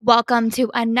Welcome to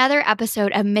another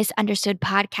episode of Misunderstood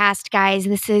Podcast, guys.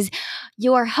 This is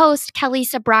your host, Kelly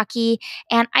Sabrocki,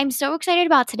 and I'm so excited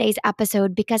about today's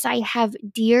episode because I have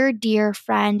dear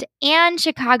friend and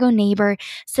Chicago neighbor,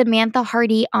 Samantha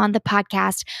Hardy, on the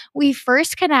podcast. We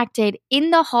first connected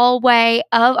in the hallway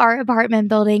of our apartment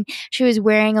building. She was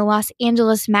wearing a Los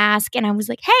Angeles mask, and I was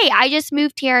like, hey, I just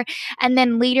moved here. And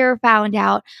then later found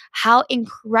out how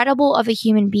incredible of a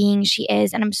human being she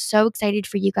is, and I'm so excited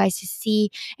for you guys to see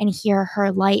and hear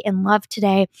her light and love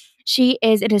today. She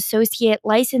is an associate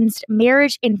licensed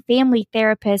marriage and family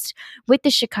therapist with the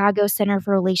Chicago Center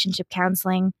for Relationship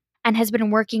Counseling and has been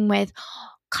working with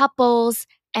couples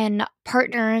and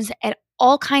partners at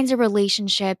all kinds of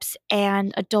relationships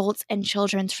and adults and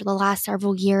children for the last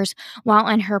several years while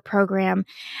in her program,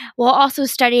 while also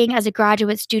studying as a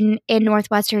graduate student in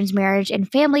Northwestern's marriage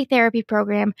and family therapy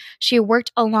program. She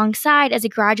worked alongside as a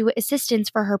graduate assistant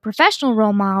for her professional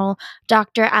role model,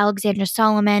 Dr. Alexandra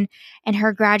Solomon, and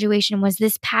her graduation was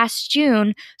this past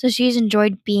June, so she's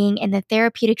enjoyed being in the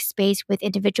therapeutic space with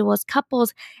individuals,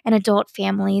 couples, and adult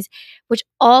families, which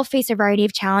all face a variety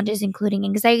of challenges, including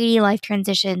anxiety, life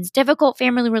transitions, difficult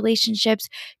family relationships,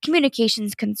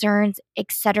 communications concerns,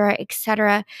 etc.,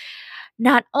 etc.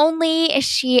 Not only is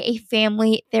she a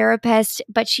family therapist,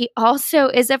 but she also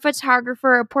is a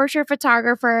photographer, a portrait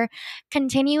photographer,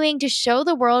 continuing to show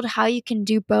the world how you can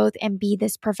do both and be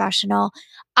this professional.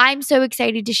 I'm so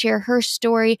excited to share her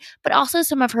story, but also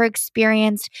some of her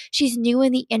experience. She's new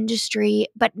in the industry,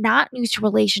 but not new to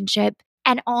relationship,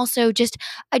 and also just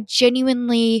a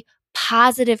genuinely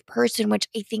positive person, which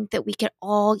I think that we can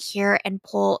all hear and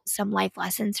pull some life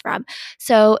lessons from.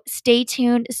 So stay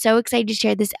tuned. So excited to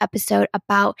share this episode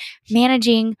about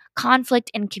managing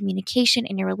conflict and communication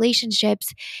in your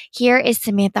relationships. Here is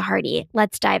Samantha Hardy.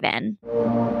 Let's dive in.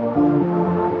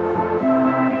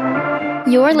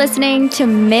 You're listening to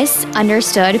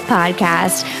Misunderstood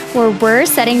Podcast, where we're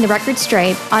setting the record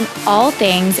straight on all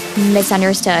things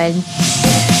misunderstood.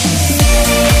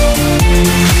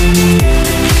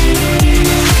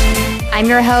 I'm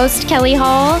your host, Kelly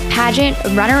Hall, pageant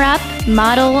runner-up,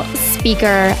 model,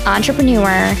 speaker,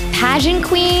 entrepreneur, pageant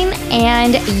queen,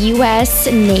 and U.S.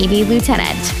 Navy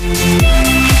lieutenant.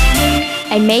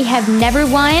 I may have never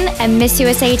won a Miss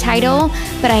USA title,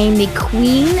 but I am the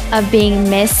queen of being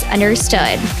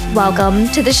misunderstood. Welcome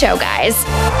to the show, guys.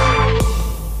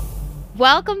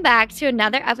 Welcome back to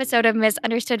another episode of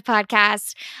Misunderstood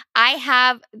Podcast. I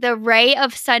have the ray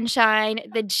of sunshine,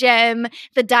 the gem,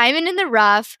 the diamond in the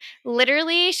rough.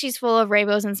 Literally, she's full of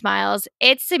rainbows and smiles.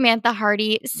 It's Samantha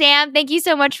Hardy. Sam, thank you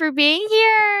so much for being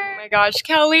here. Oh my gosh,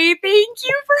 Kelly, thank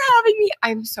you for having me.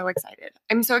 I'm so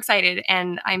excited.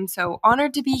 And I'm so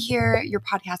honored to be here. Your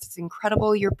podcast is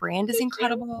incredible. Your brand is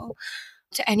incredible.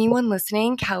 To anyone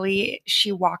listening, Kelly,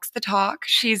 she walks the talk.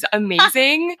 She's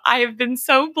amazing. I have been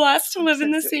so blessed to live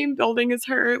in the same building as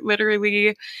her.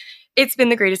 Literally, it's been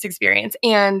the greatest experience.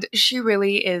 And she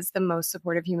really is the most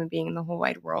supportive human being in the whole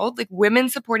wide world. Like women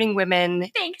supporting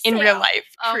women in real life.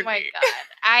 Oh truly. my God.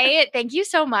 I thank you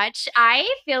so much. I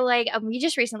feel like we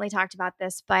just recently talked about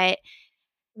this, but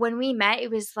when we met, it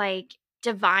was like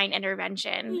divine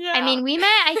intervention. Yeah. I mean, we met,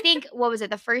 I think, what was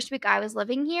it? The first week I was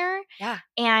living here. Yeah.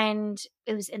 And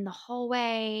it was in the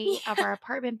hallway of our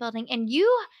apartment building. And you'd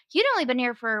only been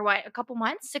here for what, a couple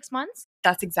months, 6 months?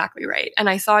 That's exactly right.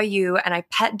 And I saw you and I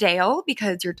pet Dale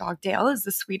because your dog Dale is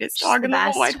the sweetest dog in the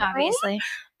whole wide world.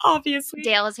 Obviously.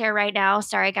 Dale is here right now.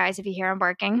 Sorry, guys, if you hear him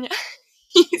barking.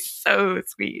 He's so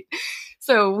sweet.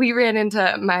 So we ran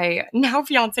into my now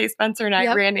fiance Spencer and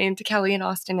I ran into Kelly and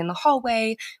Austin in the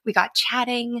hallway. We got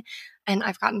chatting and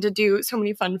I've gotten to do so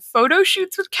many fun photo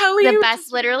shoots with Kelly. The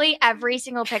best, literally every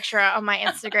single picture on my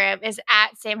Instagram is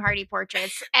at Sam Hardy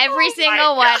Portraits. Every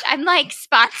single one. I'm like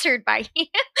sponsored by you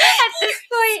at this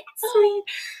point. Sweet.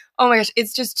 Oh my gosh,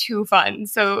 it's just too fun.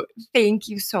 So thank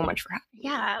you so much for having me.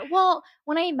 Yeah. Well,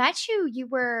 when I met you, you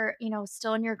were,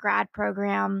 still in your grad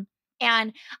program.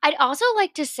 And I'd also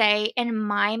like to say, in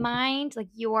my mind, like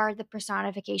you are the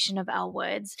personification of Elle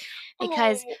Woods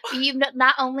because you've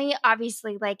not only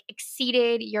obviously like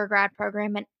exceeded your grad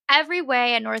program in every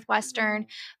way at Northwestern,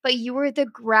 but you were the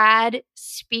grad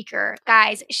speaker.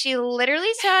 Guys, she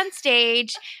literally stood on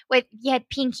stage you had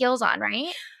pink heels on,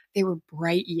 right? They were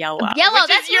bright yellow. Yellow,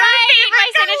 that's right.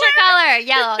 My signature color.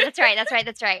 Yellow.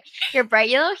 That's right. Your bright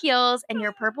yellow heels and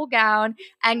your purple gown.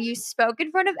 And you spoke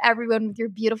in front of everyone with your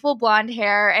beautiful blonde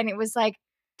hair. And it was like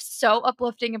so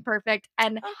uplifting and perfect.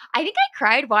 And I think I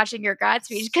cried watching your grad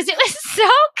speech because it was so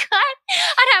good.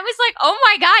 And I was like, oh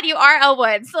my God, you are Elle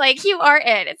Woods. Like you are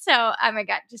it. So, oh my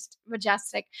God, just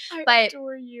majestic. I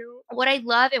adore you. What I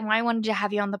love and why I wanted to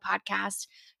have you on the podcast,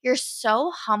 you're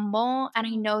so humble, and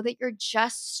I know that you're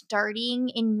just starting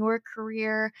in your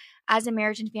career as a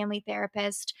marriage and family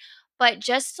therapist. But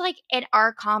just like in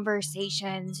our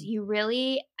conversations, you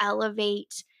really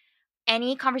elevate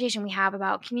any conversation we have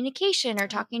about communication or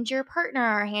talking to your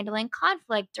partner or handling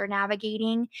conflict or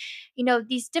navigating,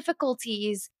 these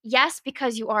difficulties. Yes,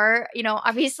 because you are,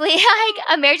 obviously like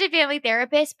a marriage and family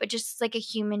therapist, but just like a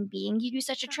human being, you do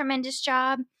such a tremendous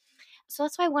job. So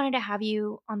that's why I wanted to have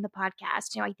you on the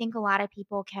podcast. I think a lot of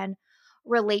people can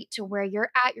relate to where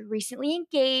you're at. You're recently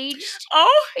engaged.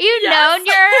 Oh, You've known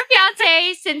your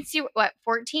fiance since you,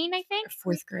 14, I think?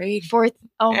 Fourth grade. Fourth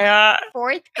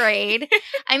grade.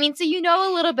 I mean, so you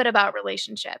know a little bit about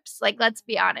relationships. Like, let's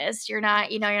be honest. You're not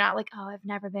like, oh, I've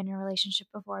never been in a relationship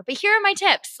before, but here are my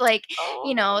tips. Like,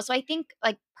 so I think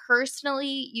like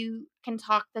personally you can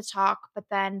talk the talk, but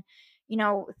then,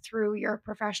 through your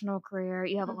professional career,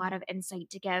 you have a lot of insight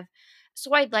to give.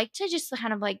 So I'd like to just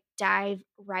kind of like dive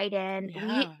right in.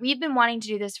 Yeah. We've been wanting to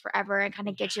do this forever and kind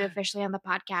of get you officially on the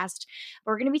podcast.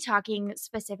 We're going to be talking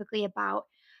specifically about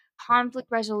conflict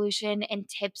resolution and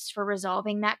tips for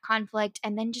resolving that conflict,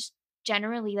 and then just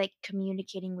generally like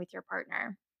communicating with your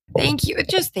partner. Thank you.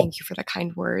 Just thank you for the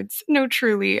kind words. No,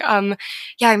 truly.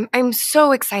 Yeah, I'm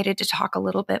so excited to talk a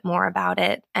little bit more about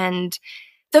it. And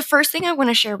the first thing I want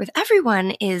to share with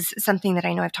everyone is something that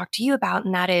I know I've talked to you about,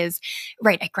 and that is,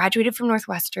 I graduated from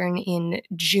Northwestern in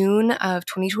June of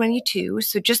 2022,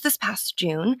 so just this past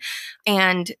June.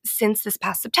 And since this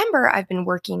past September, I've been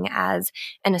working as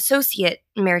an associate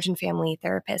marriage and family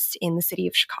therapist in the city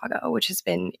of Chicago, which has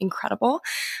been incredible.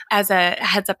 As a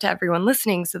heads up to everyone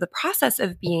listening, so the process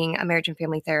of being a marriage and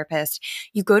family therapist,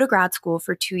 you go to grad school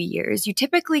for 2 years. You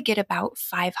typically get about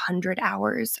 500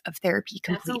 hours of therapy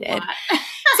completed. That's a lot.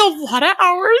 It's a lot of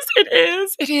hours.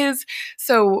 It is.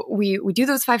 So we do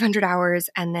those 500 hours.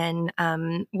 And then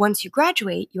once you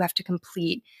graduate, you have to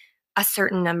complete a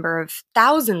certain number of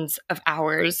thousands of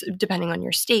hours, depending on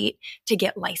your state, to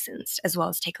get licensed, as well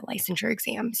as take a licensure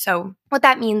exam. So what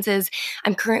that means is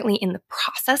I'm currently in the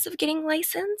process of getting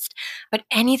licensed, but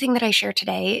anything that I share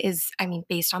today is,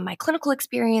 based on my clinical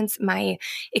experience, my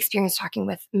experience talking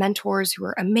with mentors who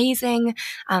are amazing,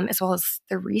 as well as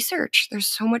the research. There's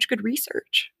so much good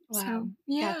research. Wow. So,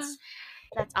 yeah.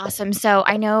 That's awesome. So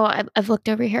I know I've looked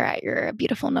over here at your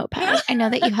beautiful notepad. I know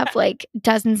that you have like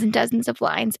dozens and dozens of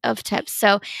lines of tips.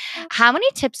 So how many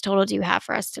tips total do you have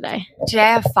for us today? Today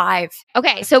I have 5.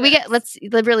 Okay. So let's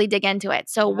really dig into it.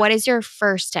 So what is your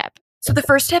first tip? So the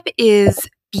first tip is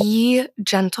be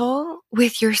gentle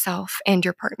with yourself and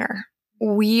your partner.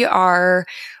 We are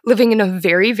living in a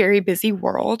very, very busy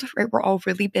world, right? We're all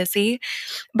really busy.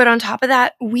 But on top of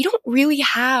that, we don't really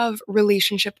have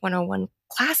relationship 101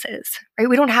 classes, right?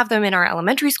 We don't have them in our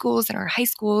elementary schools, in our high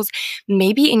schools,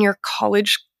 maybe in your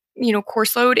college,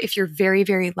 course load if you're very,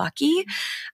 very lucky.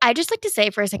 I just like to say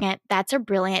for a second, that's a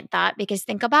brilliant thought, because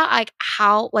think about like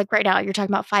how, like right now you're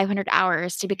talking about 500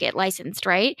 hours to get licensed,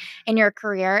 right? In your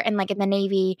career. And like in the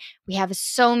Navy, we have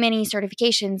so many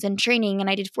certifications and training, and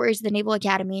I did 4 years at the Naval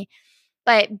Academy.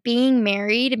 But being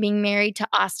married to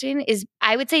Austin is,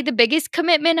 I would say, the biggest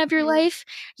commitment of your life,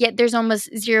 yet there's almost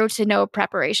zero to no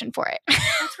preparation for it. That's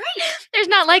right. There's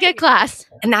not like a class.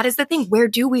 And that is the thing. Where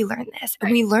do we learn this?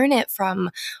 And we learn it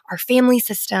from our family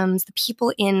systems, the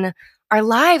people in our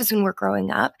lives when we're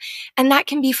growing up. And that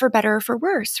can be for better or for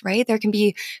worse, right? There can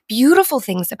be beautiful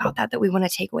things about that we want to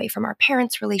take away from our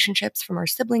parents' relationships, from our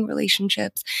sibling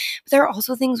relationships. But there are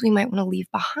also things we might want to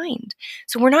leave behind.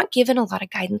 So we're not given a lot of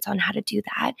guidance on how to do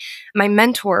that. My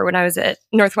mentor when I was at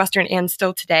Northwestern and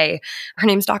still today, her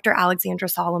name's Dr. Alexandra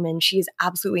Solomon. She's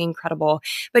absolutely incredible.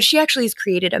 But she actually has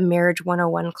created a Marriage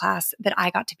 101 class that I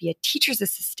got to be a teacher's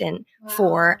assistant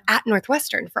for at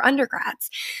Northwestern for undergrads.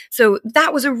 So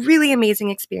that was a really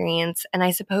amazing experience. And I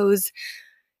suppose,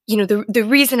 the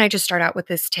reason I just start out with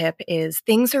this tip is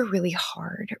things are really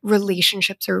hard.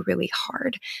 Relationships are really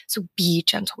hard. So be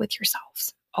gentle with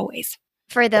yourselves, always.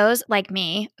 For those like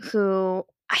me who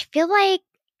I feel like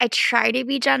I try to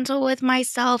be gentle with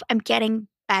myself, I'm getting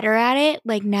better at it.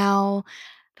 Like now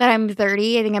that I'm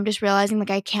 30, I think I'm just realizing like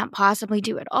I can't possibly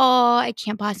do it all. I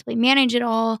can't possibly manage it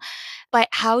all. But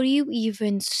how do you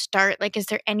even start? Like, is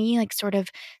there any like sort of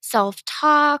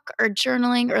self-talk or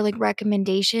journaling or like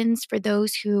recommendations for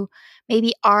those who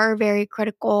maybe are very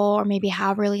critical or maybe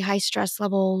have really high stress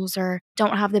levels or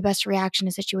don't have the best reaction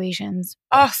to situations?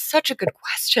 Oh, such a good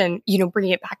question.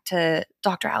 Bringing it back to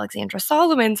Dr. Alexandra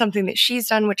Solomon, something that she's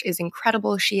done, which is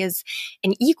incredible. She has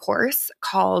an e-course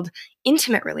called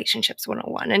Intimate Relationships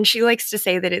 101. And she likes to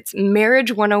say that it's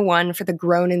Marriage 101 for the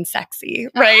grown and sexy,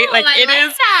 right?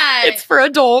 It's It's for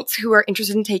adults who are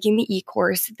interested in taking the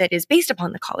e-course that is based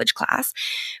upon the college class.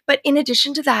 But in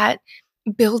addition to that,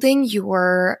 building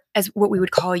as what we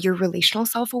would call your relational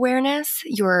self-awareness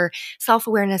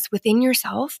within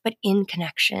yourself, but in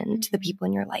connection to the people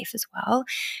in your life as well.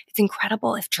 It's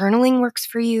incredible. If journaling works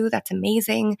for you, that's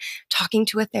amazing. Talking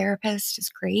to a therapist is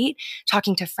great.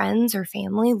 Talking to friends or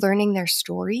family, learning their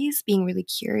stories, being really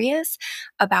curious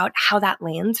about how that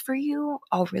lands for you,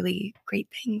 all really great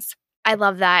things. I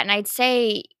love that. And I'd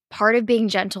say part of being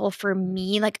gentle for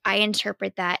me, like I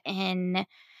interpret that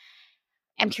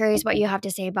I'm curious what you have to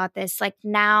say about this. Like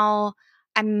now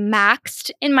I'm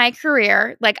maxed in my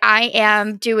career. Like I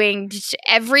am doing just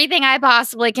everything I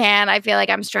possibly can. I feel like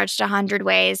I'm stretched 100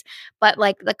 ways, but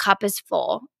like the cup is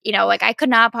full. Like I could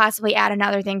not possibly add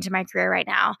another thing to my career right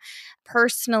now.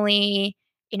 Personally,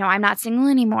 I'm not single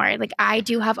anymore. Like I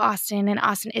do have Austin, and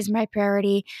Austin is my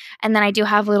priority. And then I do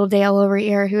have little Dale over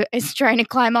here who is trying to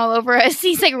climb all over us.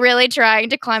 He's like really trying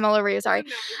to climb all over you. Sorry.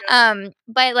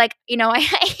 But like,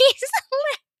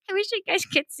 I wish you guys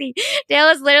could see. Dale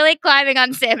is literally climbing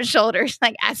on Sam's shoulders,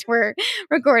 like as we're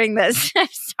recording this. I'm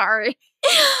sorry.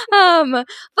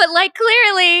 But like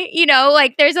clearly,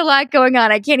 like there's a lot going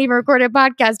on. I can't even record a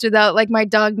podcast without like my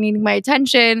dog needing my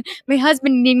attention, my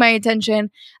husband needing my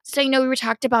attention. So, we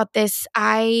talked about this.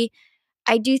 I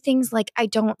do things like I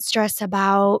don't stress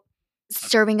about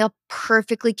serving a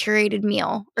perfectly curated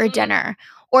meal or dinner,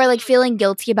 or like feeling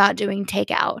guilty about doing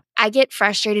takeout. I get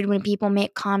frustrated when people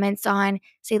make comments on,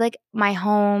 say, like my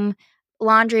home,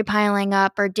 laundry piling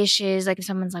up or dishes. Like if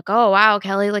someone's like, "Oh, wow,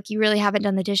 Kelly, like you really haven't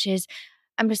done the dishes."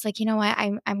 I'm just like, you know what?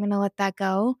 I'm going to let that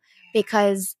go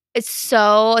because it's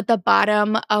so at the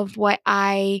bottom of what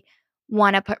I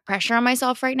want to put pressure on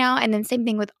myself right now. And then same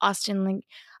thing with Austin. Like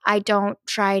I don't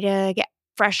try to get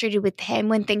frustrated with him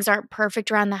when things aren't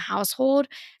perfect around the household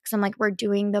because I'm like, we're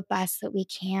doing the best that we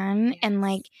can. And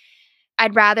like,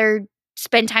 I'd rather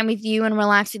spend time with you and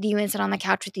relax with you and sit on the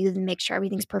couch with you than make sure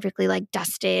everything's perfectly like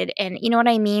dusted. And you know what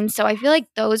I mean? So I feel like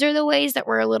those are the ways that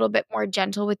we're a little bit more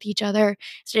gentle with each other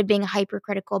instead of being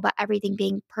hypercritical about everything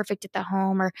being perfect at the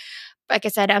home, or like I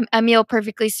said, a meal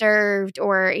perfectly served,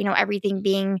 or, everything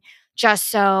being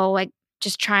just so like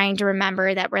just trying to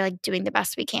remember that we're like doing the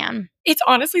best we can. It's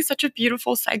honestly such a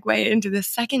beautiful segue into the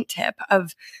second tip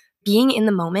of being in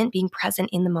the moment, being present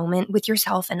in the moment with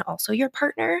yourself and also your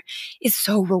partner is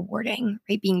so rewarding,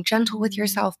 right? Being gentle with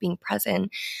yourself, being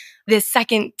present. This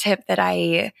second tip that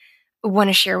I want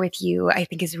to share with you, I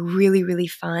think is really, really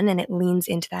fun. And it leans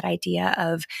into that idea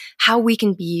of how we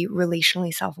can be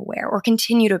relationally self-aware or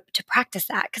continue to practice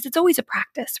that. Because it's always a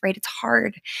practice, right? It's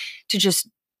hard to just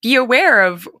be aware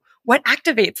of what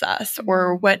activates us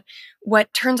or what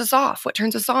turns us off, what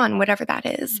turns us on, whatever that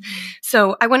is.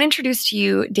 So I want to introduce to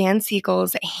you Dan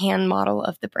Siegel's hand model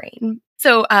of the brain.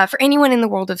 So for anyone in the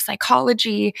world of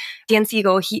psychology, Dan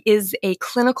Siegel, he is a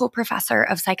clinical professor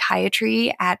of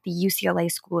psychiatry at the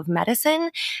UCLA School of Medicine,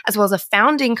 as well as a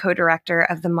founding co-director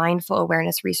of the Mindful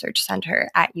Awareness Research Center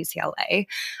at UCLA.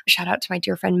 Shout out to my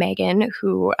dear friend Megan,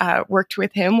 who worked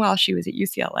with him while she was at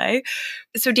UCLA.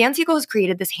 So Dan Siegel has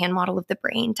created this hand model of the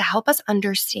brain to help us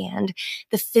understand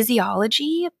the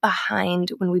physiology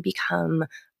behind when we become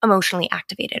emotionally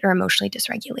activated or emotionally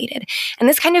dysregulated. And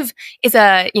this kind of is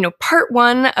a, part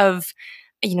one of,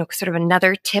 sort of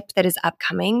another tip that is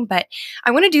upcoming. But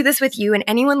I want to do this with you, and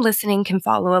anyone listening can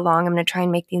follow along. I'm going to try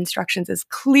and make the instructions as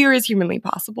clear as humanly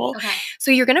possible. Okay.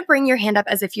 So you're going to bring your hand up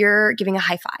as if you're giving a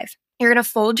high five. You're going to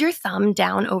fold your thumb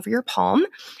down over your palm,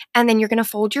 and then you're going to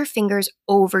fold your fingers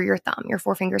over your thumb, your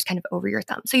forefingers kind of over your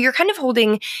thumb. So you're kind of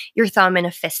holding your thumb in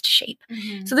a fist shape.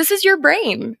 So this is your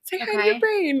brain. Say hi to your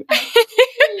brain.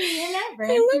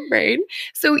 I love brain.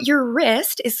 So your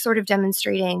wrist is sort of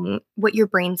demonstrating what your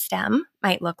brain stem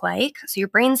might look like. So your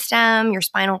brain stem, your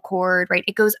spinal cord, right?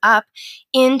 It goes up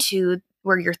into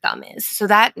where your thumb is, so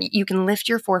that you can lift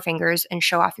your forefingers and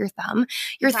show off your thumb.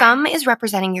 Your thumb is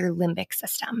representing your limbic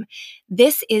system.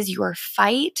 This is your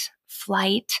fight,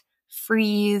 flight,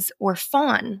 freeze, or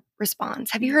fawn response.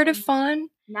 Have you heard of fawn?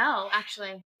 No,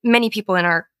 actually. Many people in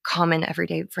our common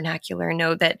everyday vernacular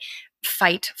know that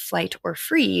fight, flight, or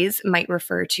freeze might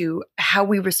refer to how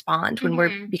we respond when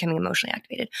we're becoming emotionally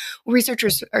activated. Well,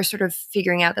 researchers are sort of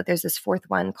figuring out that there's this fourth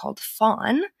one called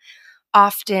fawn,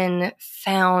 often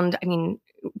found,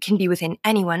 can be within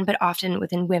anyone, but often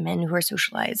within women who are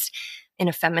socialized in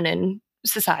a feminine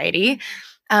society.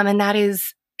 And that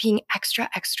is being extra,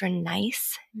 extra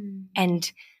nice and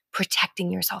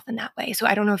protecting yourself in that way. So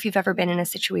I don't know if you've ever been in a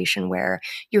situation where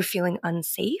you're feeling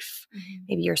unsafe.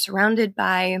 Maybe you're surrounded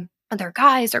by other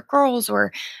guys or girls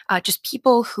or just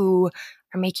people who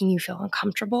are making you feel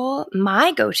uncomfortable,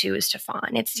 my go-to is to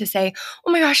fawn. It's to say,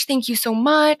 oh my gosh, thank you so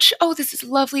much. Oh, this is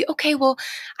lovely. Okay, well,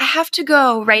 I have to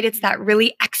go, right? It's that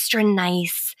really extra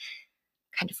nice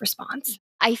kind of response.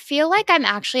 I feel like I'm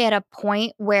actually at a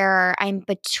point where I'm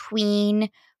between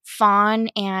fawn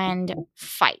and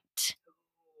fight.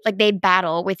 Like they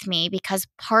battle with me because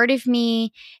part of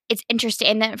me, it's interesting,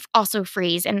 and then also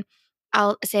freeze. And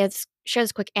I'll share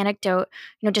this quick anecdote.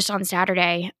 Just on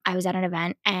Saturday, I was at an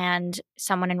event, and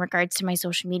someone, in regards to my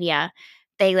social media,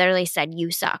 they literally said, "You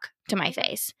suck," to my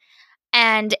face.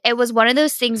 And it was one of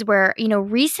those things where,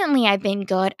 recently I've been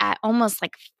good at almost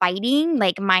like fighting.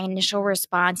 Like my initial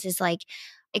response is like,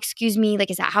 excuse me, like,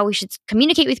 is that how we should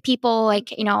communicate with people?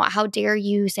 Like, how dare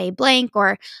you say blank?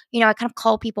 Or, I kind of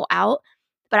call people out,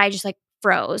 but I just like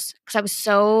froze because I was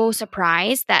so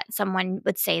surprised that someone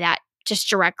would say that just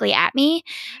directly at me.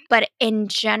 But in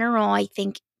general, I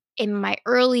think in my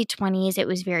early 20s, it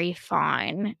was very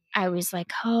fun. I was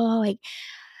like, oh, like,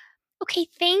 okay,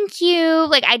 thank you.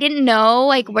 Like I didn't know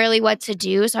like really what to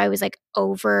do. So I was like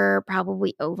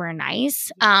probably over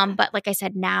nice. But like I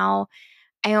said, now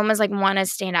I almost like want to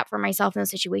stand up for myself in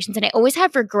those situations. And I always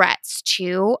have regrets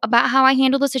too about how I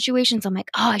handle those situations. I'm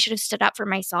like, oh, I should have stood up for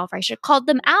myself. I should have called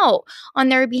them out on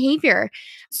their behavior.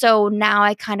 So now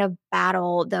I kind of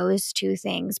battle those two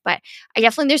things. But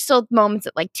there's still moments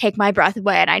that like take my breath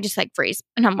away and I just like freeze.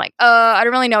 And I'm like, I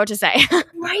don't really know what to say.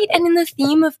 Right. And in the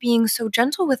theme of being so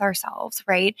gentle with ourselves,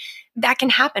 right? That can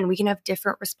happen. We can have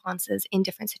different responses in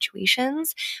different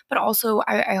situations. But also,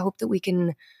 I hope that we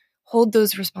can hold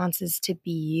those responses to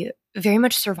be very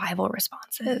much survival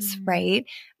responses, right?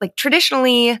 Like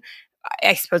traditionally,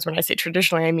 I suppose when I say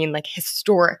traditionally, I mean like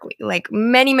historically, like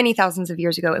many, many thousands of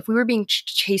years ago, if we were being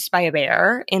chased by a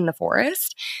bear in the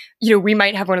forest, we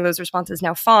might have one of those responses.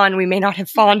 Now, fawn, we may not have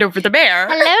fawned over the bear.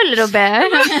 Hello, little bear.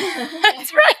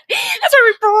 That's right. That's right.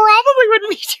 We probably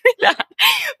wouldn't be doing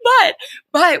that.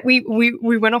 But we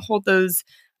want to hold those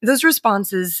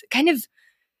responses kind of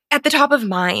at the top of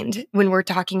mind when we're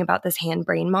talking about this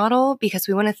hand-brain model, because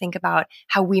we want to think about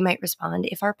how we might respond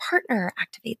if our partner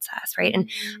activates us, right? And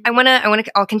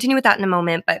I'll continue with that in a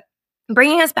moment, but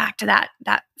bringing us back to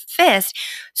that fist.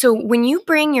 So when you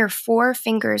bring your 4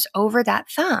 fingers over that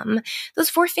thumb, those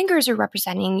 4 fingers are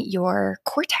representing your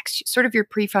cortex, sort of your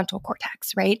prefrontal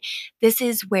cortex, right? This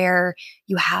is where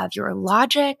you have your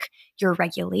logic, your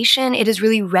regulation. It is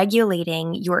really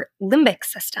regulating your limbic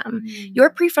system. Your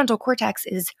prefrontal cortex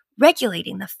is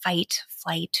regulating the fight,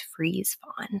 flight, freeze,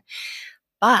 fawn.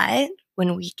 But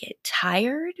when we get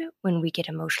tired, when we get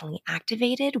emotionally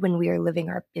activated, when we are living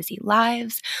our busy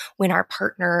lives, when our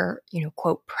partner,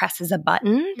 quote, presses a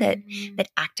button that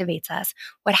activates us,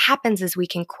 what happens is we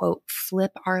can, quote,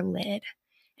 flip our lid.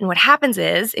 And what happens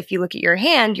is, if you look at your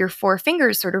hand, your 4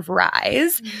 fingers sort of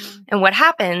rise. And what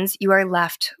happens, you are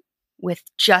left with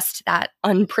just that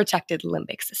unprotected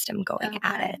limbic system going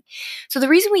at it. So the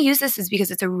reason we use this is because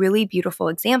it's a really beautiful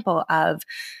example of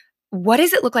what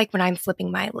does it look like when I'm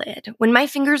flipping my lid? When my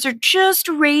fingers are just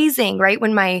raising, right?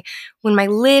 When my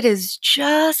lid is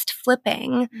just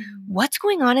flipping, what's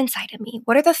going on inside of me?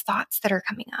 What are the thoughts that are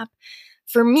coming up?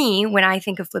 For me, when I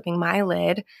think of flipping my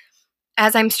lid,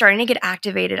 as I'm starting to get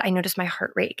activated, I notice my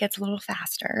heart rate gets a little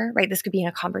faster, right? This could be in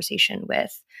a conversation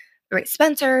with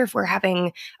Spencer. If we're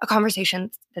having a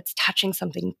conversation that's touching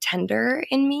something tender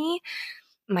in me,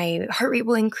 my heart rate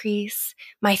will increase.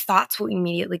 My thoughts will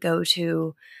immediately go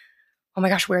to, oh my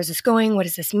gosh, where is this going? What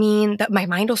does this mean? That my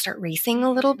mind will start racing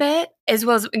a little bit, as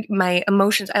well as my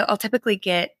emotions. I'll typically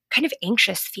get kind of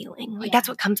anxious feeling. Like that's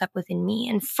what comes up within me.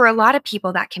 And for a lot of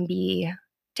people, that can be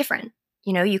different.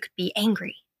 You could be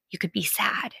angry. You could be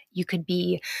sad. You could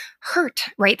be hurt,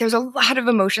 right? There's a lot of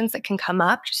emotions that can come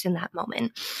up just in that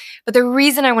moment. But the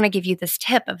reason I want to give you this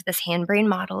tip of this hand-brain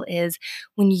model is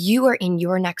when you are in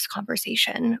your next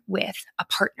conversation with a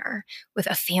partner, with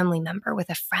a family member, with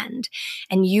a friend,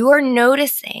 and you are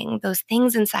noticing those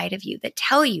things inside of you that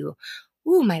tell you,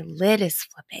 ooh, my lid is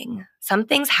flipping.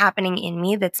 Something's happening in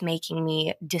me that's making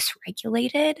me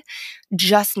dysregulated.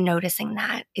 Just noticing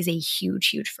that is a huge,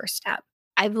 huge first step.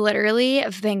 I've literally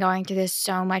been going through this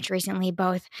so much recently,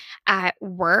 both at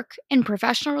work and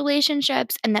professional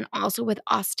relationships, and then also with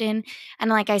Austin.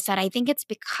 And like I said, I think it's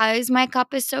because my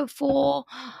cup is so full.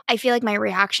 I feel like my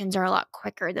reactions are a lot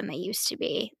quicker than they used to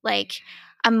be. Like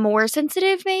I'm more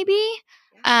sensitive maybe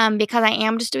because I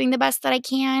am just doing the best that I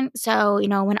can. So,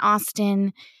 when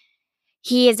Austin,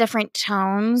 he has different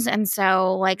tones. And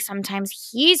so like sometimes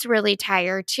he's really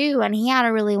tired too. And he had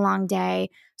a really long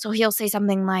day. So he'll say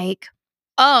something like,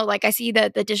 oh, like I see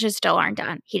that the dishes still aren't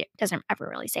done. He doesn't ever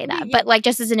really say that, but like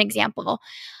just as an example.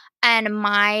 And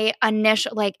my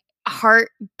initial, like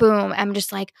heart boom. I'm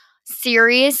just like,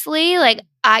 seriously? Like,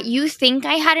 you think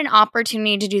I had an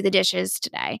opportunity to do the dishes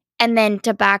today? And then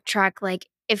to backtrack, like,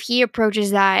 if he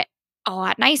approaches that a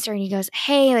lot nicer and he goes,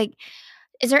 hey, like,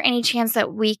 is there any chance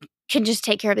that we can just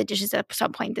take care of the dishes at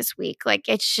some point this week? Like,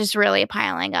 it's just really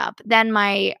piling up. Then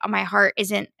my heart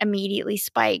isn't immediately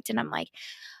spiked, and I'm like,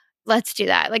 let's do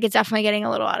that. Like, it's definitely getting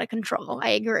a little out of control. I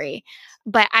agree.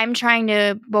 But I'm trying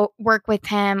to work with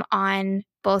him on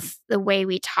both the way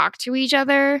we talk to each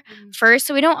other first,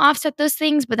 so we don't offset those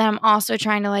things. But then I'm also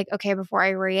trying to, like, okay, before I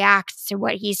react to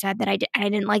what he said that I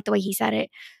didn't like the way he said it,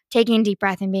 taking a deep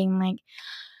breath and being like,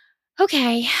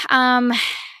 okay,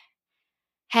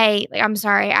 hey, like, I'm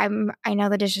sorry. I know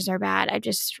the dishes are bad. I've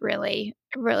just really,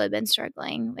 really been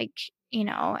struggling. Like,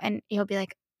 and he'll be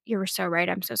like, you were so right.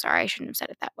 I'm so sorry. I shouldn't have said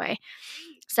it that way.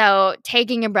 So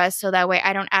taking a breath so that way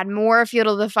I don't add more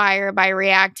fuel to the fire by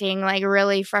reacting like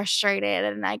really frustrated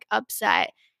and like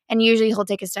upset. And usually he'll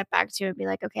take a step back too and be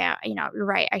like, okay, you're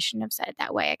right. I shouldn't have said it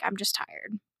that way. Like, I'm just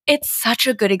tired. It's such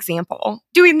a good example.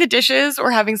 Doing the dishes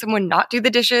or having someone not do the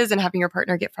dishes and having your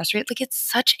partner get frustrated. Like, it's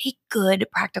such a good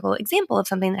practical example of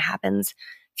something that happens,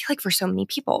 I feel like, for so many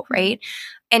people, right?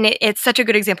 And it's such a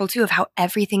good example too of how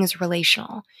everything is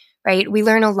relational, right? We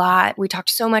learn a lot. We talked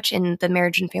so much in the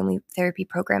marriage and family therapy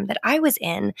program that I was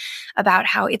in about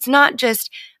how it's not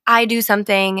just I do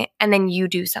something and then you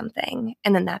do something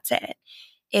and then that's it.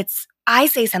 It's I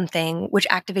say something which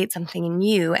activates something in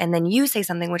you, and then you say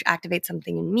something which activates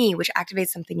something in me, which activates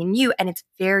something in you, and it's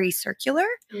very circular.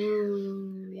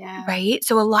 Ooh, yeah. Right?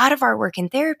 So a lot of our work in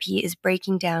therapy is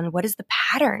breaking down what is the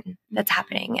pattern that's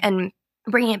happening and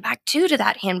bringing it back to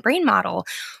that hand-brain model.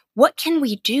 What can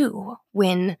we do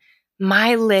when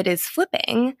my lid is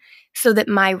flipping so that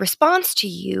my response to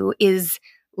you is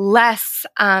less,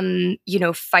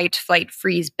 fight, flight,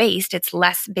 freeze based. It's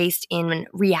less based in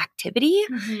reactivity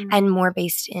and more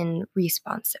based in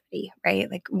responsivity,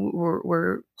 right? Like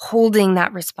we're holding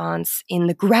that response in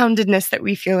the groundedness that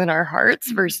we feel in our hearts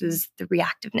versus the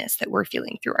reactiveness that we're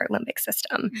feeling through our limbic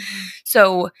system.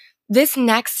 So this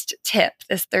next tip,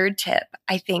 this third tip,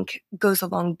 I think goes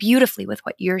along beautifully with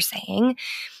what you're saying.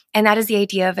 And that is the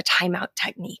idea of a timeout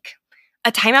technique.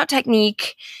 A timeout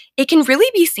technique, it can really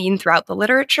be seen throughout the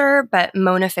literature, but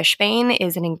Mona Fishbane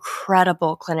is an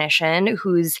incredible clinician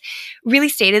who's really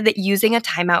stated that using a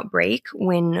timeout break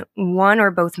when one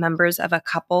or both members of a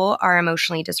couple are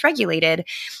emotionally dysregulated,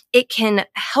 it can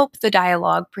help the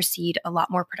dialogue proceed a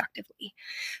lot more productively.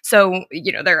 So,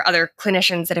 there are other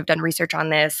clinicians that have done research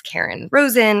on this, Karen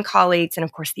Rosen, colleagues, and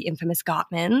of course the infamous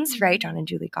Gottmans, right? John and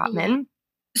Julie Gottman. Yeah.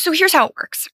 So here's how it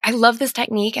works. I love this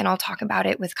technique, and I'll talk about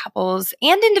it with couples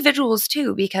and individuals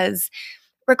too, because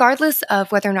regardless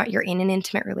of whether or not you're in an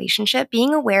intimate relationship,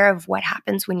 being aware of what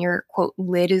happens when your, quote,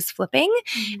 lid is flipping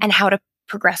and how to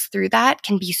progress through that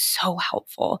can be so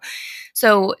helpful.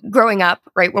 So growing up,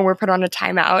 right, when we're put on a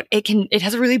timeout, it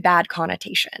has a really bad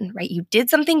connotation, right? You did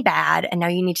something bad and now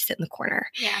you need to sit in the corner.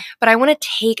 Yeah. But I want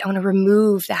to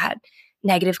remove that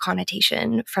negative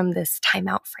connotation from this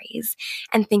timeout phrase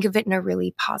and think of it in a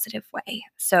really positive way.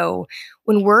 So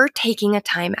when we're taking a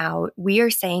timeout, we are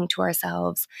saying to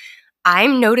ourselves,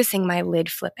 I'm noticing my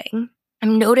lid flipping.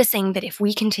 I'm noticing that if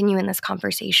we continue in this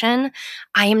conversation,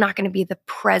 I am not going to be the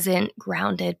present,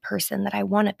 grounded person that I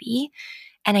want to be.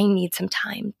 And I need some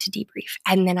time to debrief.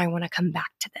 And then I want to come back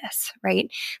to this, right?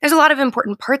 There's a lot of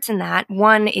important parts in that.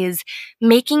 One is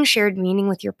making shared meaning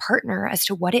with your partner as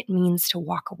to what it means to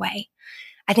walk away.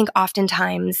 I think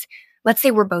oftentimes, let's say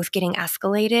we're both getting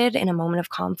escalated in a moment of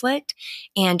conflict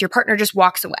and your partner just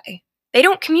walks away. They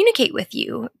don't communicate with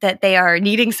you that they are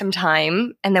needing some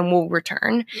time and then we'll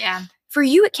return. Yeah. For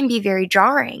you, it can be very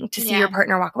jarring to see your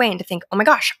partner walk away and to think, oh my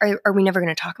gosh, are we never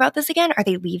going to talk about this again? Are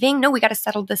they leaving? No, we got to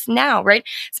settle this now, right?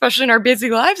 Especially in our busy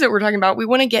lives that we're talking about. We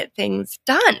want to get things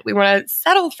done. We want to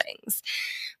settle things.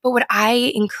 But what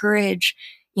I encourage,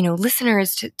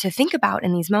 listeners to think about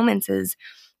in these moments is,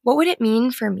 what would it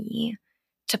mean for me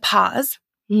to pause,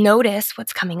 notice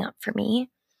what's coming up for me,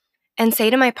 and say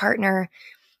to my partner,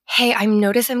 hey, I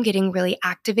notice I'm getting really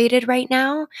activated right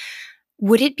now.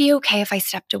 Would it be okay if I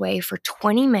stepped away for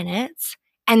 20 minutes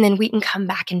and then we can come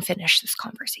back and finish this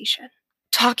conversation?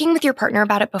 Talking with your partner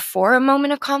about it before a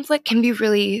moment of conflict can be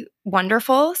really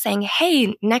wonderful. Saying,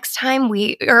 hey, next time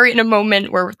we are in a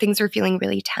moment where things are feeling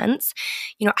really tense,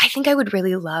 I think I would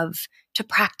really love to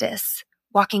practice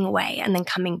walking away and then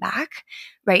coming back,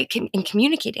 right? And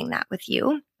communicating that with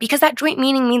you, because that joint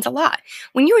meaning means a lot.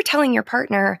 When you are telling your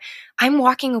partner, I'm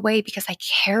walking away because I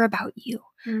care about you.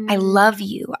 I love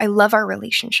you. I love our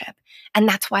relationship. And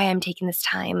that's why I'm taking this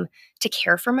time to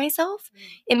care for myself.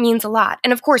 It means a lot.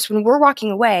 And of course, when we're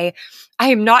walking away, I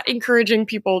am not encouraging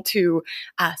people to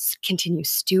continue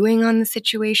stewing on the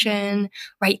situation,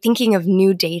 right? Thinking of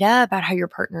new data about how your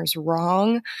partner's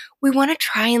wrong. We want to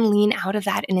try and lean out of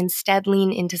that and instead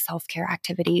lean into self-care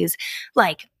activities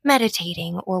like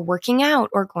meditating or working out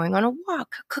or going on a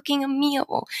walk, cooking a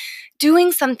meal,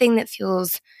 doing something that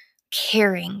feels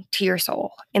caring to your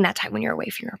soul in that time when you're away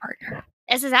from your partner.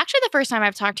 This is actually the first time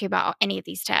I've talked to you about any of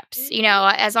these tips. You know,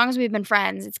 as long as we've been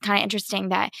friends, it's kind of interesting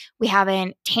that we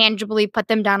haven't tangibly put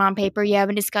them down on paper. You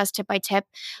haven't discussed tip by tip.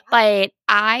 But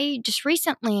I just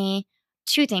recently,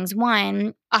 two things.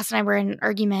 One, Austin and I were in an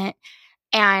argument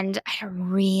and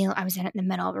I was in the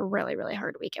middle of a really, really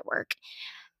hard week at work.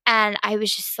 And I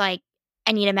was just like,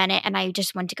 I need a minute. And I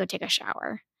just went to go take a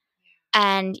shower.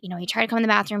 And, you know, he tried to come in the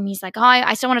bathroom. He's like, oh,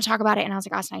 I still want to talk about it. And I was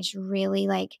like, Austin, I just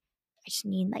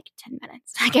need like 10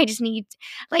 minutes. Like, I just need,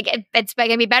 like, it's going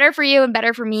to be better for you and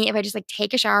better for me if I just like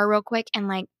take a shower real quick and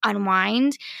like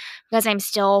unwind because I'm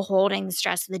still holding the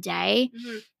stress of the day.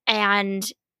 And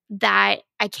that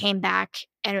I came back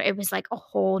and it was like a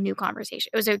whole new conversation.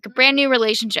 It was like a brand new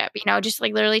relationship, you know, just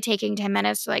like literally taking 10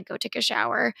 minutes to like go take a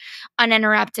shower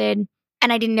uninterrupted.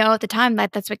 And I didn't know at the time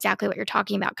that that's exactly what you're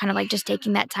talking about, kind of like just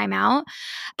taking that time out.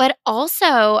 But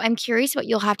also, I'm curious what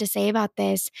you'll have to say about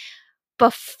this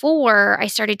before I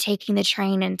started taking the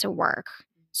train into work.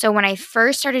 So when I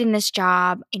first started in this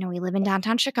job, you know, we live in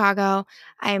downtown Chicago.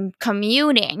 I'm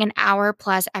commuting an hour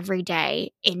plus every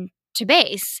day into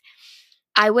base.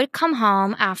 I would come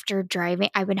home after driving.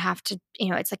 I would have to,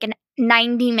 you know, it's like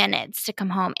 90 minutes to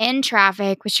come home in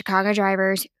traffic with Chicago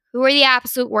drivers who are the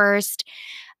absolute worst.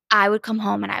 I would come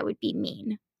home and I would be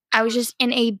mean. I was just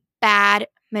in a bad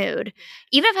mood.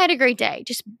 Even if I had a great day,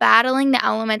 just battling the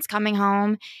elements coming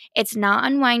home. It's not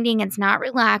unwinding. It's not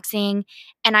relaxing.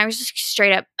 And I was just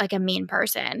straight up like a mean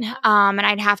person. And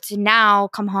I'd have to now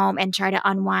come home and try to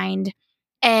unwind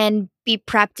and be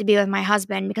prepped to be with my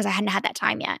husband because I hadn't had that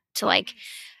time yet to like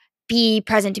be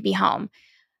present to be home.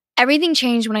 Everything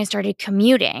changed when I started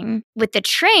commuting with the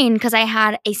train because I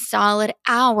had a solid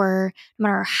hour, no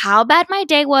matter how bad my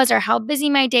day was or how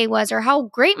busy my day was or how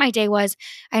great my day was.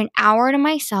 I had an hour to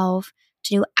myself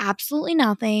to do absolutely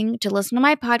nothing, to listen to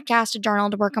my podcast, to journal,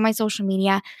 to work on my social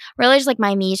media, really just like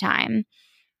my me time.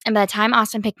 And by the time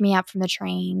Austin picked me up from the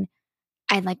train,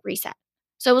 I'd like reset.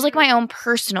 So it was like my own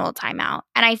personal timeout.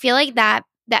 And I feel like that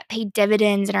paid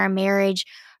dividends in our marriage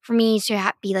for me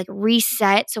to be like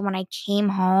reset. So when I came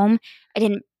home, I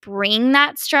didn't bring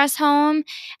that stress home.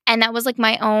 And that was like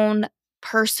my own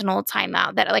personal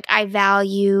timeout that like I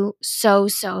value so,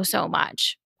 so, so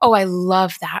much. Oh, I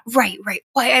love that. Right.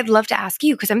 Well, I'd love to ask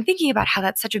you because I'm thinking about how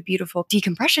that's such a beautiful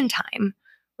decompression time,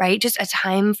 right? Just a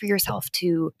time for yourself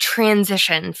to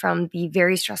transition from the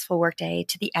very stressful workday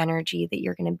to the energy that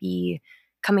you're going to be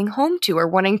coming home to or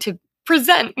wanting to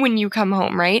present when you come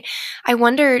home, right? I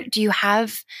wonder, do you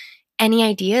have any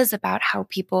ideas about how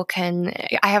people can,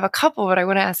 I have a couple, but I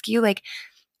want to ask you, like,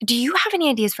 do you have any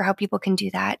ideas for how people can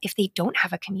do that if they don't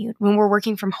have a commute when we're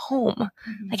working from home?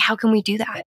 Like, how can we do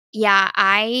that? Yeah,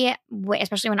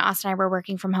 especially when Austin and I were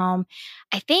working from home,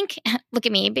 I think, look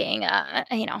at me being a,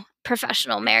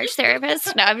 professional marriage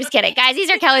therapist. No, I'm just kidding. Guys, these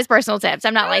are Kelly's personal tips.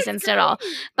 I'm not licensed at all.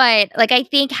 But like, I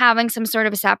think having some sort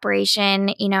of a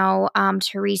separation, to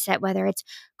reset, whether it's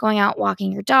going out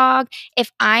walking your dog.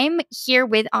 If I'm here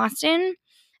with Austin,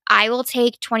 I will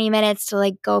take 20 minutes to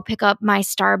like go pick up my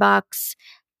Starbucks,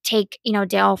 take,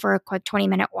 Dale for a quick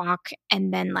 20-minute walk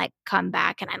and then like come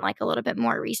back and I'm like a little bit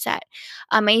more reset.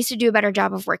 I used to do a better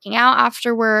job of working out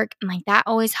after work and like that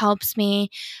always helps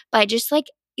me. But just like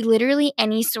literally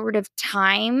any sort of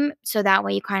time so that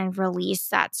way you kind of release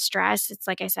that stress. It's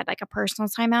like I said, like a personal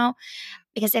timeout.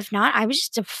 Because if not, I was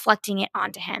just deflecting it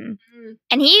onto him.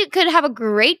 And he could have a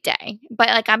great day, but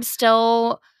like I'm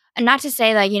still, not to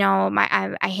say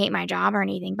that, I hate my job or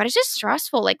anything, but it's just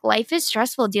stressful. Like life is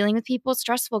stressful. Dealing with people is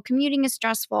stressful. Commuting is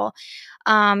stressful.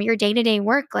 Your day-to-day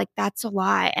work, like that's a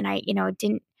lot. And I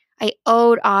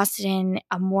owed Austin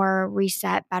a more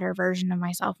reset, better version of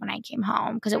myself when I came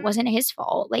home because it wasn't his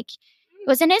fault. Like it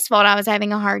wasn't his fault I was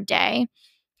having a hard day.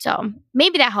 So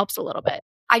maybe that helps a little bit.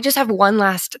 I just have one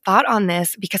last thought on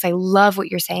this because I love what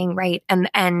you're saying, right?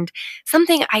 And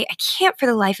something I can't for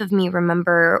the life of me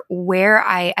remember where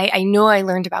I know I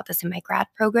learned about this in my grad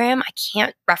program. I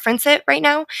can't reference it right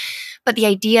now. But the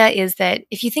idea is that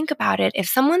if you think about it, if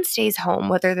someone stays home,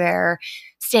 whether they're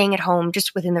staying at home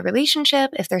just within the relationship,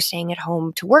 if they're staying at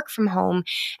home to work from home,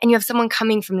 and you have someone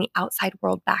coming from the outside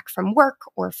world back from work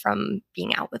or from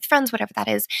being out with friends, whatever that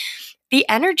is, the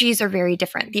energies are very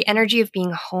different. The energy of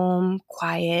being home,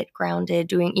 quiet, grounded,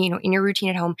 doing, in your routine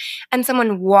at home, and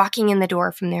someone walking in the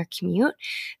door from their commute.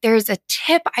 There's a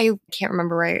tip, I can't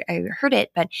remember where I heard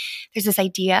it, but there's this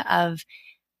idea of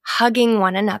hugging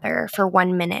one another for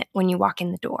 1 minute when you walk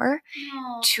in the door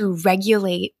to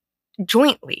regulate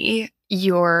jointly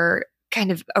your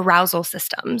kind of arousal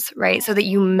systems, right? So that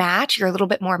you're a little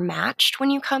bit more matched when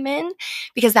you come in,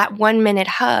 because that 1 minute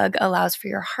hug allows for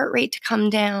your heart rate to come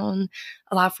down,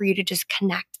 allow for you to just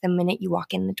connect the minute you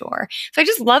walk in the door. So I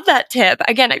just love that tip.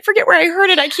 Again, I forget where I heard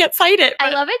it. I can't cite it.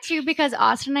 I love it too, because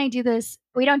Austin and I do this.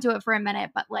 We don't do it for a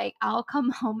minute, but like I'll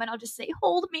come home and I'll just say,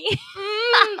 hold me.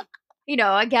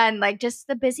 Again, like just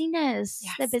the busyness,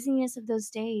 of those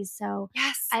days. So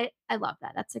yes, I love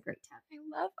that. That's a great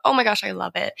tip. Oh my gosh, I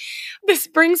love it. This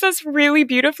brings us really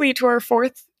beautifully to our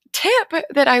fourth tip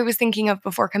that I was thinking of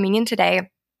before coming in today.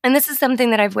 And this is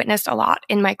something that I've witnessed a lot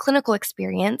in my clinical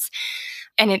experience.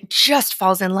 And it just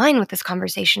falls in line with this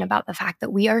conversation about the fact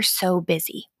that we are so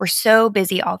busy. We're so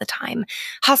busy all the time.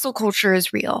 Hustle culture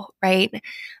is real, right?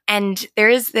 And there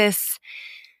is this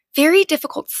very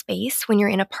difficult space when you're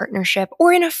in a partnership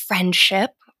or in a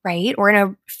friendship, right? Or in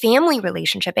a family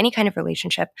relationship, any kind of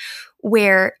relationship,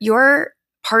 where your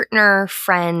partner,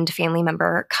 friend, family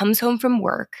member comes home from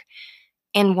work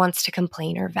and wants to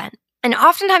complain or vent. And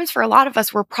oftentimes for a lot of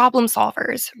us, we're problem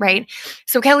solvers, right?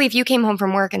 So Kelly, if you came home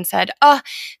from work and said,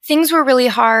 things were really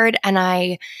hard and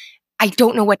I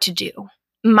don't know what to do.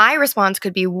 My response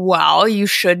could be, well, you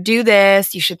should do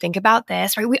this. You should think about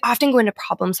this, right? We often go into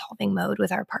problem solving mode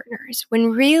with our partners when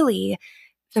really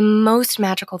the most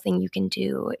magical thing you can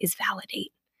do is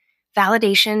validate.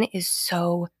 Validation is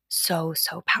so, so,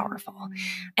 so powerful.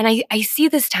 And I see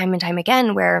this time and time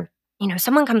again where,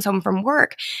 someone comes home from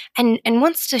work and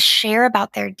wants to share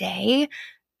about their day,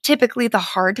 typically the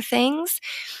hard things.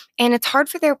 And it's hard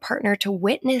for their partner to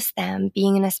witness them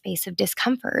being in a space of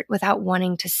discomfort without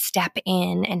wanting to step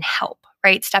in and help,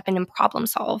 right? Step in and problem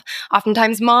solve.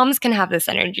 Oftentimes moms can have this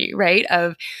energy, right?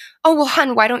 Of, oh, well,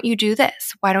 hon, why don't you do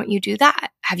this? Why don't you do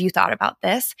that? Have you thought about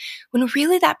this? When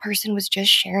really that person was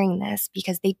just sharing this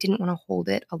because they didn't want to hold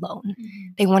it alone. Mm-hmm.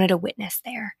 They wanted a witness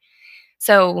there.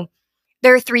 So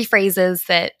there are 3 phrases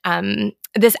that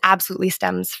this absolutely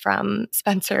stems from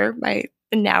Spencer, my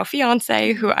now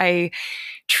fiance, who I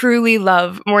truly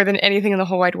love more than anything in the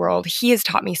whole wide world. He has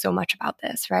taught me so much about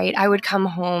this, right? I would come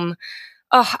home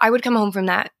from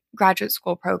that graduate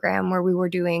school program where we were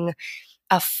doing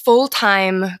a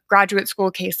full-time graduate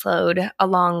school caseload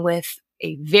along with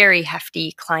a very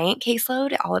hefty client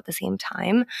caseload all at the same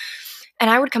time. And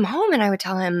I would come home and I would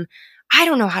tell him, I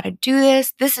don't know how to do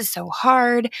this. This is so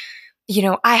hard.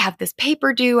 I have this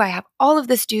paper due. I have all of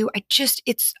this due.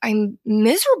 I'm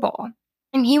miserable.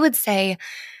 And he would say,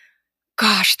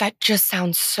 gosh, that just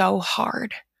sounds so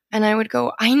hard. And I would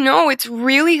go, I know, it's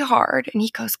really hard. And he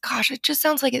goes, gosh, it just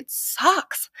sounds like it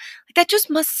sucks. Like that just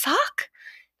must suck.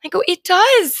 I go, it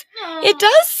does. Aww. It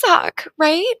does suck,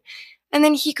 right? And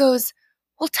then he goes,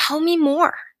 well, tell me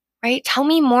more, right? Tell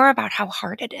me more about how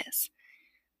hard it is.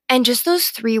 And just those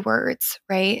 3 words,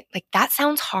 right? Like that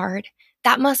sounds hard.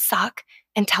 That must suck.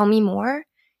 And tell me more.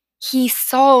 He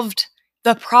solved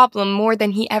the problem more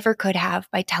than he ever could have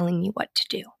by telling me what to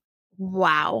do.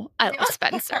 Wow. I love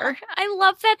Spencer. I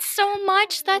love that so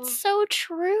much. That's so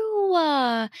true.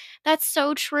 That's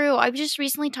so true. I was just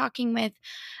recently talking with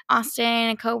Austin,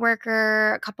 a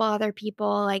coworker, a couple other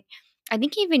people. Like, I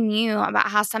think even you about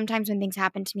how sometimes when things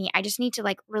happen to me, I just need to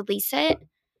like release it.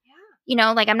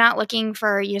 Yeah. Like I'm not looking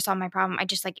for you to solve my problem. I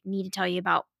just like need to tell you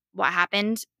about what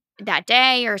happened that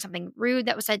day or something rude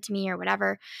that was said to me or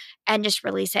whatever, and just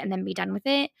release it and then be done with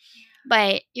it.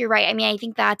 But you're right. I mean, I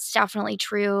think that's definitely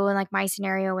true. And like my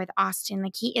scenario with Austin,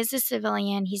 like he is a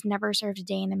civilian. He's never served a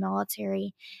day in the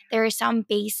military. There are some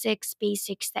basics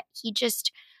that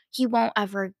he won't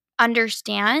ever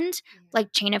understand,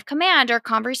 like chain of command or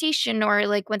conversation, or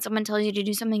like when someone tells you to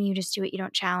do something, you just do it. You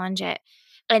don't challenge it.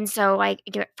 And so like I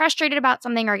get frustrated about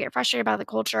something, or I get frustrated about the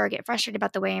culture, or get frustrated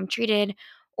about the way I'm treated,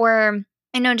 or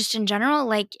I know just in general,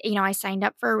 like, I signed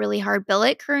up for a really hard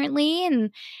billet currently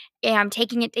and I'm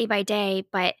taking it day by day,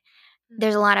 but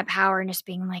there's a lot of power in just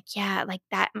being like, yeah, like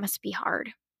that must be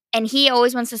hard. And he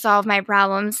always wants to solve my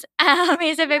problems.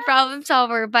 He's a big problem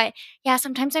solver. But yeah,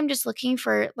 sometimes I'm just looking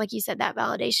for, like you said, that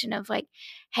validation of like,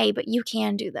 hey, but you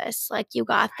can do this. Like, you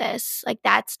got this. Like,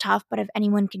 that's tough. But if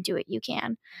anyone can do it, you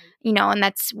can. And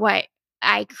that's what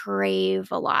I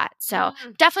crave a lot. So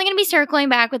definitely going to be circling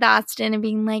back with Austin and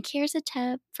being like, here's a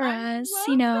tip for us,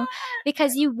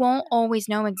 because you won't always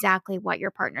know exactly what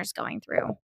your partner's going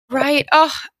through. Right.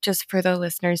 Oh, just for the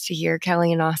listeners to hear,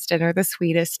 Kelly and Austin are the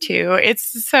sweetest too.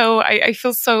 It's so, I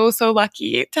feel so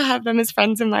lucky to have them as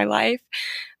friends in my life.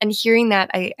 And hearing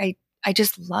that, I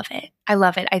just love it. I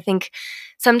love it. I think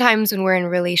sometimes when we're in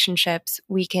relationships,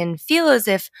 we can feel as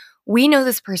if we know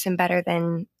this person better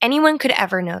than anyone could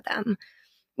ever know them.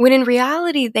 When in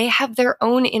reality, they have their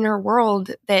own inner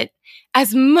world that,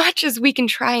 as much as we can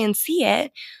try and see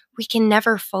it, we can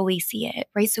never fully see it,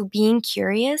 right? So being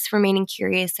curious, remaining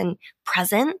curious and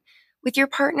present with your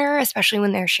partner, especially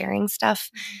when they're sharing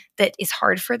stuff that is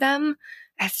hard for them,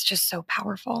 that's just so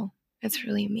powerful. It's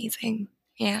really amazing.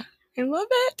 Yeah, I love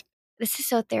it. This is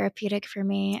so therapeutic for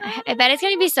me. I bet it's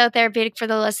going to be so therapeutic for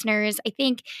the listeners. I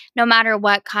think no matter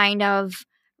what kind of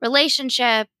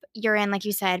relationship you're in, like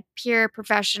you said, pure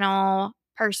professional,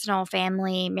 personal,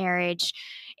 family, marriage,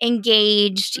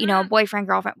 engaged, boyfriend,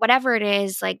 girlfriend, whatever it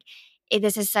is, like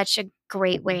this is such a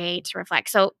great way to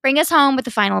reflect. So bring us home with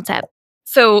the final tip.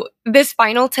 So this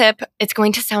final tip, it's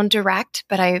going to sound direct,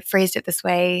 but I phrased it this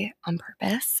way on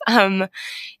purpose.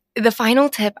 The final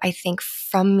tip, I think,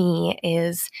 from me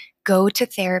is go to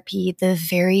therapy the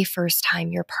very first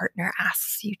time your partner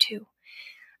asks you to,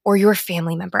 or your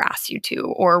family member asks you to,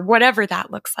 or whatever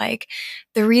that looks like.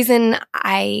 The reason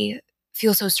I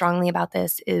feel so strongly about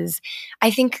this is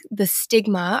I think the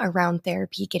stigma around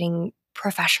therapy, getting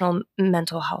professional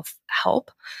mental health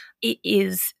help, it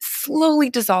is slowly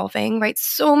dissolving, right?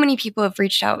 So many people have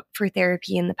reached out for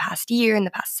therapy in the past year, in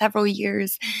the past several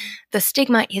years. The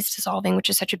stigma is dissolving, which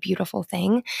is such a beautiful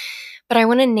thing. But I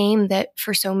want to name that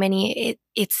for so many,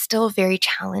 it's still very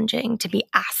challenging to be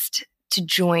asked to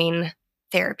join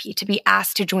therapy, to be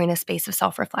asked to join a space of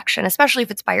self-reflection, especially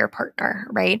if it's by your partner,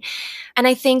 right? And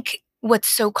I think what's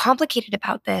so complicated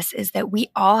about this is that we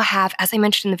all have, as I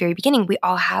mentioned in the very beginning, we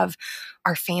all have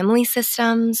our family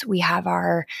systems, we have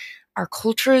our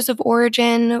cultures of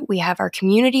origin, we have our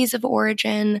communities of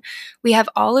origin, we have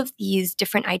all of these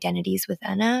different identities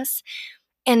within us.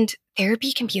 And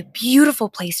therapy can be a beautiful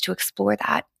place to explore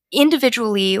that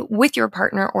individually with your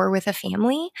partner or with a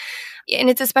family. And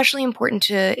it's especially important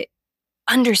to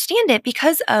understand it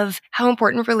because of how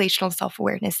important relational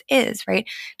self-awareness is, right?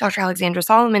 Dr. Alexandra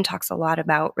Solomon talks a lot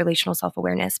about relational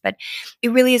self-awareness, but it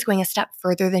really is going a step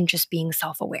further than just being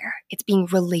self-aware. It's being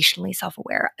relationally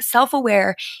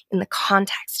self-aware in the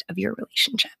context of your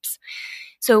relationships.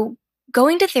 So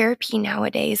going to therapy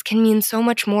nowadays can mean so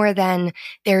much more than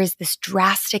there is this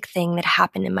drastic thing that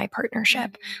happened in my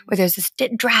partnership, or there's this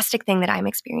drastic thing that I'm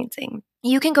experiencing.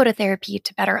 You can go to therapy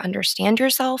to better understand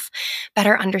yourself,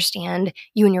 better understand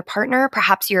you and your partner.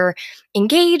 Perhaps you're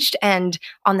engaged and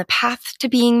on the path to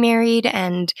being married,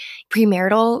 and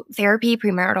premarital therapy,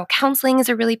 premarital counseling is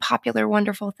a really popular,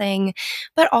 wonderful thing.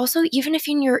 But also, even if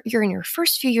you're in your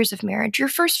first few years of marriage, your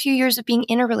first few years of being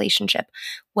in a relationship,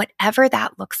 whatever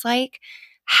that looks like,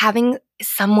 having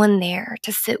someone there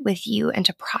to sit with you and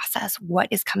to process what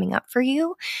is coming up for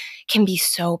you can be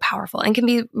so powerful and can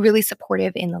be really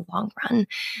supportive in the long run.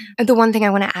 And the one thing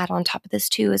I want to add on top of this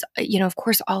too is, of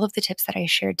course, all of the tips that I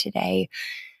shared today,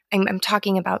 I'm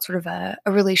talking about sort of a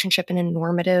relationship in a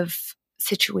normative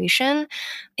situation.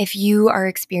 If you are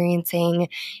experiencing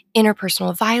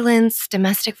interpersonal violence,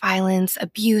 domestic violence,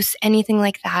 abuse, anything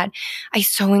like that, I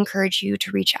so encourage you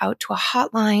to reach out to a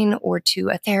hotline or to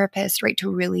a therapist, right?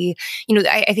 To really,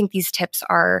 I think these tips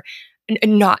are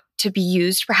not to be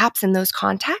used perhaps in those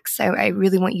contexts. I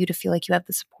really want you to feel like you have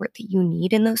the support that you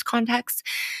need in those contexts,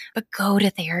 but go to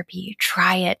therapy,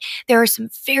 try it. There are some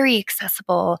very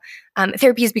accessible,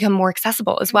 therapy has become more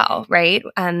accessible as well, right?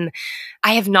 I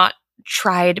have not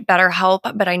tried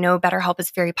BetterHelp, but I know BetterHelp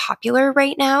is very popular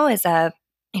right now as a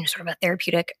sort of a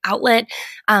therapeutic outlet.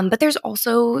 But there's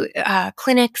also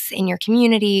clinics in your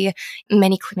community.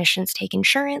 Many clinicians take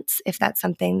insurance if that's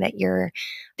something that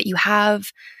you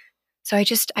have. So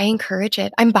I encourage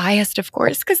it. I'm biased, of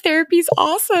course, because therapy is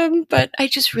awesome, but I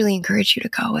just really encourage you to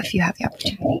go if you have the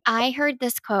opportunity. I heard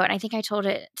this quote. I think I told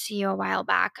it to you a while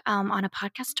back on a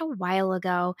podcast a while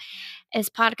ago. This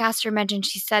podcaster mentioned,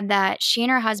 she said that she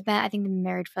and her husband, I think they've been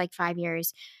married for like 5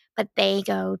 years, but they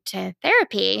go to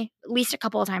therapy at least a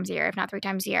couple of times a year, if not 3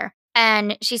 times a year.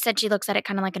 And she said she looks at it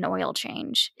kind of like an oil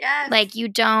change. Yes. Like you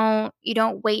don't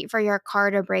wait for your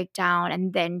car to break down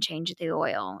and then change the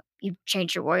oil. You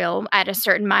change your oil at a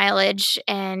certain mileage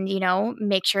and,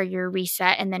 make sure you're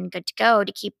reset and then good to go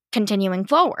to keep continuing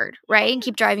forward, right? And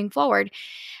keep driving forward.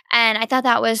 And I thought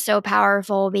that was so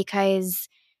powerful because,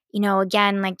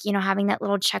 again, like, having that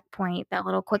little checkpoint, that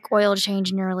little quick oil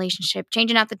change in your relationship,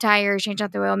 changing out the tires, changing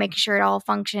out the oil, making sure it all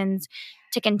functions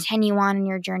to continue on in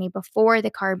your journey before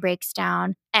the car breaks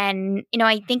down. And,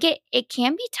 I think it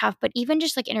can be tough, but even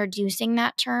just like introducing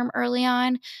that term early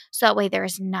on, so that way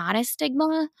there's not a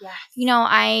stigma. Yes.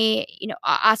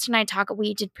 Austin and I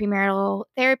we did premarital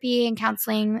therapy and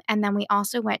counseling. And then we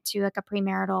also went to like a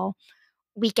premarital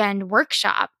weekend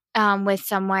workshop with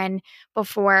someone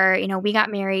before, we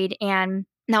got married, and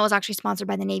that was actually sponsored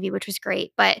by the Navy, which was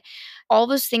great. But all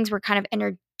those things were kind of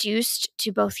introduced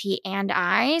to both he and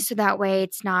I, so that way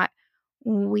it's not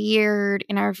weird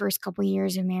in our first couple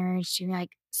years of marriage to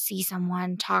like see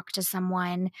someone, talk to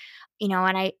someone,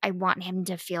 and I want him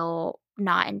to feel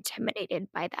not intimidated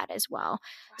by that as well.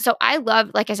 So I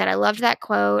loved that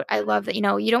quote. I love that, you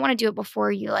don't want to do it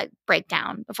before you like break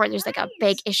down, before there's like a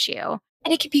big issue.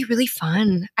 And it can be really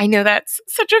fun. I know that's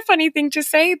such a funny thing to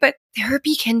say, but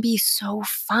therapy can be so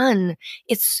fun.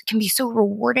 It can be so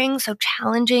rewarding, so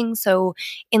challenging, so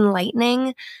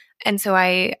enlightening. And so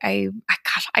I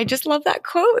just love that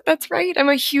quote. That's right. I'm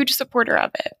a huge supporter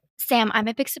of it. Sam, I'm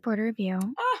a big supporter of you.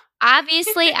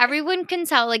 Obviously, everyone can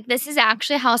tell, like, this is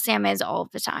actually how Sam is all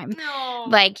the time. No.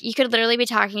 Like, you could literally be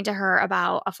talking to her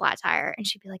about a flat tire, and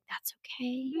she'd be like, that's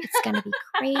okay. It's going to be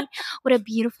great. What a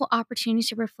beautiful opportunity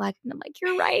to reflect. And I'm like,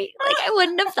 you're right. Like, I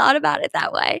wouldn't have thought about it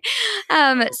that way.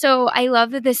 So I love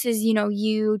that this is,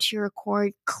 you to your core,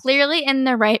 clearly in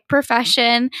the right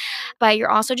profession, but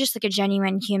you're also just like a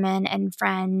genuine human and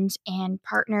friend and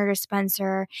partner to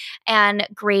Spencer, and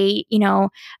great,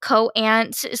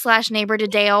 co-aunt / neighbor to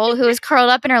Dale, who is curled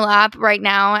up in her lap right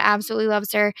now. Absolutely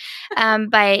loves her.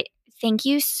 But thank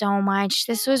you so much.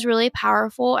 This was really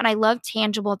powerful. And I love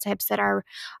tangible tips that our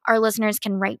listeners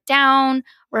can write down,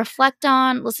 reflect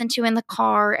on, listen to in the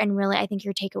car. And really, I think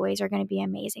your takeaways are going to be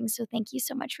amazing. So thank you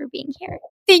so much for being here.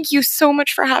 Thank you so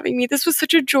much for having me. This was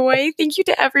such a joy. Thank you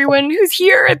to everyone who's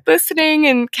here and listening.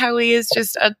 And Kelly is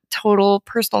just a total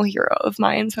personal hero of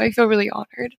mine. So I feel really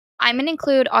honored. I'm going to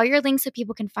include all your links so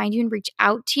people can find you and reach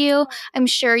out to you. I'm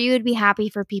sure you would be happy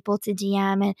for people to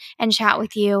DM and chat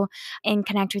with you and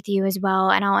connect with you as well.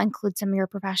 And I'll include some of your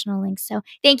professional links. So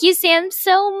thank you, Sam,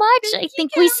 so much. I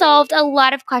think we solved a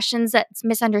lot of questions that's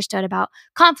misunderstood about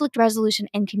conflict resolution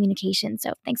and communication.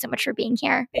 So thanks so much for being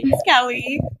here. Thanks,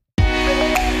 Kelly.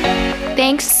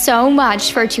 Thanks so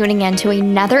much for tuning in to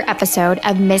another episode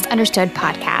of Misunderstood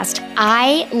Podcast.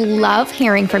 I love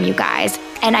hearing from you guys,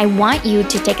 and I want you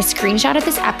to take a screenshot of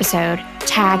this episode,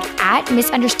 tag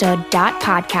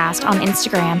 @misunderstood.podcast on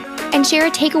Instagram, and share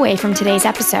a takeaway from today's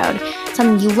episode.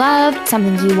 Something you loved,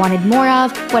 something you wanted more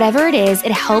of, whatever it is,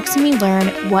 it helps me learn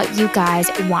what you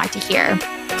guys want to hear.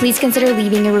 Please consider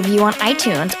leaving a review on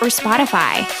iTunes or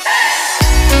Spotify.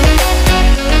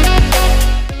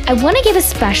 I want to give a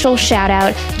special shout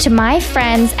out to my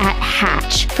friends at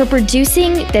Hatch for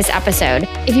producing this episode.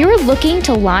 If you are looking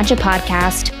to launch a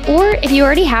podcast, or if you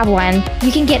already have one,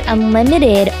 you can get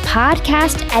unlimited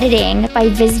podcast editing by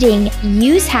visiting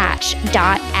usehatch.fm.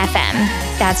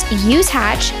 That's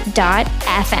usehatch.fm.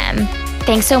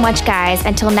 Thanks so much, guys.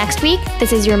 Until next week,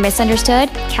 this is your Misunderstood,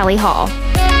 Kelly Hall.